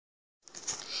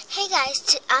Hey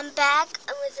guys, I'm back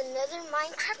with another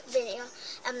Minecraft video.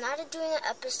 I'm not doing an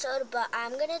episode, but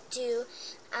I'm gonna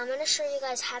show you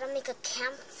guys how to make a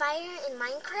campfire in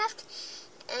Minecraft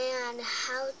and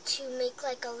how to make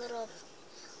like a little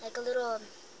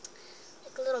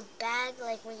bag,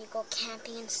 like when you go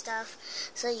camping and stuff,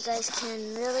 so you guys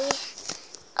can really.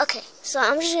 Okay, so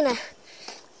I'm just gonna.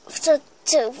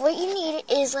 So what you need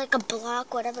is like a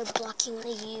block, whatever block you want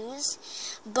to use.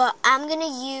 But I'm gonna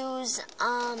use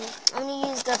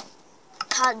the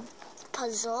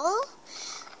puzzle.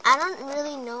 I don't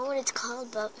really know what it's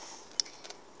called, but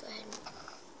go ahead.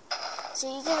 So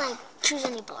you can like choose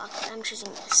any block. But I'm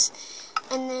choosing this.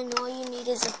 And then all you need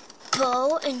is a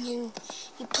bow, and then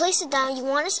you place it down. You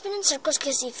want to spin in circles,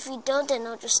 because if you don't, then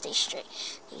it'll just stay straight.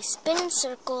 You spin in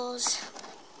circles.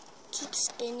 Keep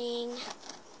spinning.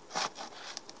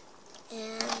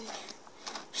 And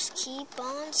just keep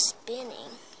on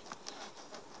spinning.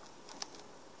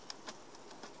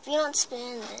 If you don't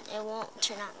spin, then it won't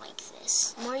turn out like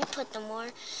this. The more you put, the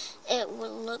more it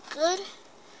will look good.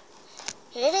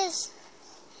 Here it is.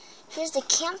 Here's the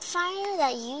campfire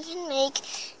that you can make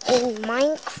in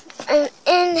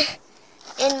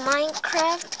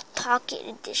Minecraft Pocket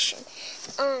Edition.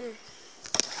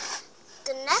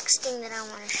 The next thing that I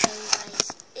want to show you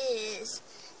guys is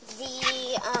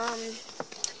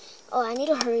oh, I need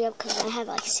to hurry up because I have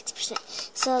like 6%.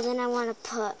 So then I want to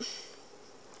put,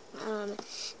 then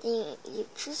you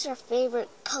choose your favorite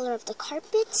color of the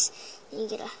carpets. Then you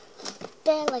get a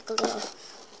bed, like a little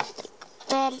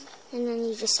bed, and then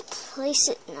you just place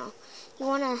it. No, you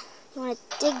wanna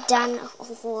dig down a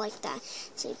hole like that,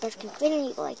 so your bed can fit in.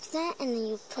 You go like that, and then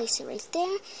you place it right there.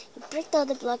 You break the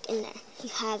other block in there. You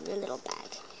have your little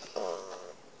bag.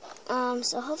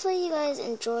 So hopefully you guys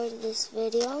enjoyed this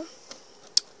video.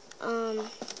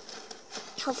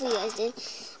 Hopefully you guys did.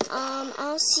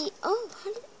 I'll see. Oh,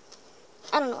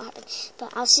 I don't know what happened,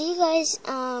 but I'll see you guys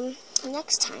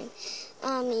next time.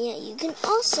 Yeah, you can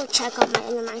also check out my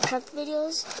other Minecraft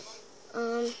videos.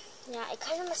 Yeah, I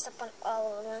kind of messed up on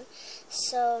all of them.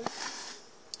 So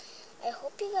I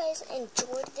hope you guys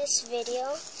enjoyed this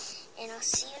video, and I'll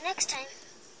see you next time.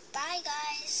 Bye,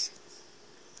 guys.